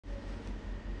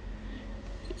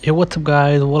Hey, what's up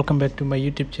guys, welcome back to my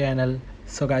YouTube channel.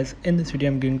 So guys, in this video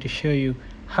I'm going to show you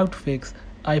how to fix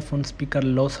iPhone speaker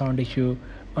low sound issue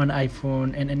on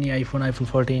iPhone and any iPhone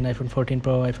 14, iPhone 14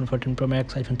 Pro, iPhone 14 Pro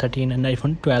Max, iPhone 13 and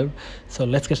iPhone 12. So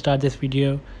let's get started this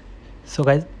video. So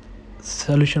guys,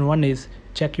 solution 1 is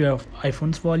check your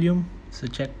iPhone's volume. So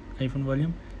check iPhone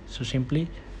volume. So simply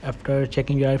after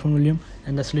checking your iPhone volume,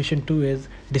 and the solution 2 is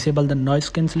disable the noise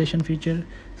cancellation feature.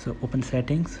 So open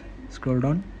settings, scroll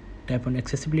down, tap on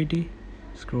accessibility,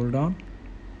 scroll down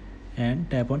and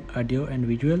tap on audio and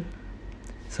visual.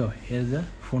 So here's the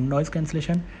phone noise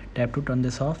cancellation. Tap to turn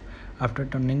this off. After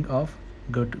turning off,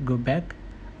 go back,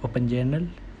 open journal,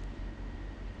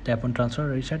 tap on transfer,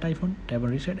 reset iPhone, tap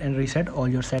on reset and reset all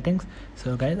your settings.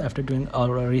 So guys, after doing all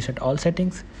reset all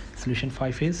settings, solution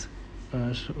 5 is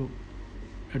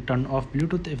turn off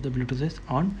Bluetooth. If the Bluetooth is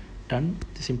on,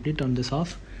 simply turn this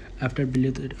off. After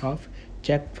Bluetooth off,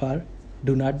 check for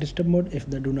do not disturb mode. If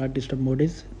the do not disturb mode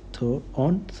is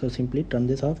on, so simply turn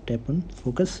this off. Tap on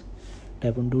focus,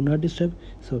 tap on do not disturb.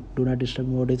 So do not disturb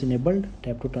mode is enabled.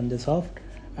 Tap to turn this off.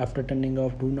 After turning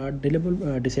off do not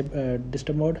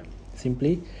disturb mode,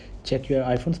 simply check your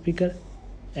iPhone speaker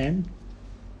and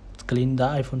clean the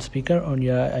iPhone speaker on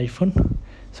your iPhone.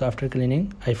 So after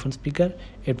cleaning iPhone speaker,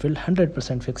 it will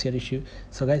 100% fix your issue.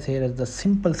 So guys, here are the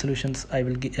simple solutions I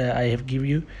have give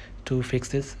you to fix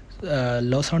this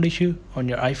low sound issue on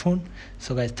your iPhone.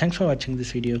 So guys, thanks for watching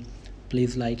this video.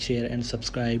 Please like, share and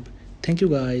subscribe. Thank you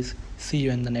guys. See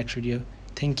you in the next video.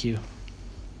 Thank you.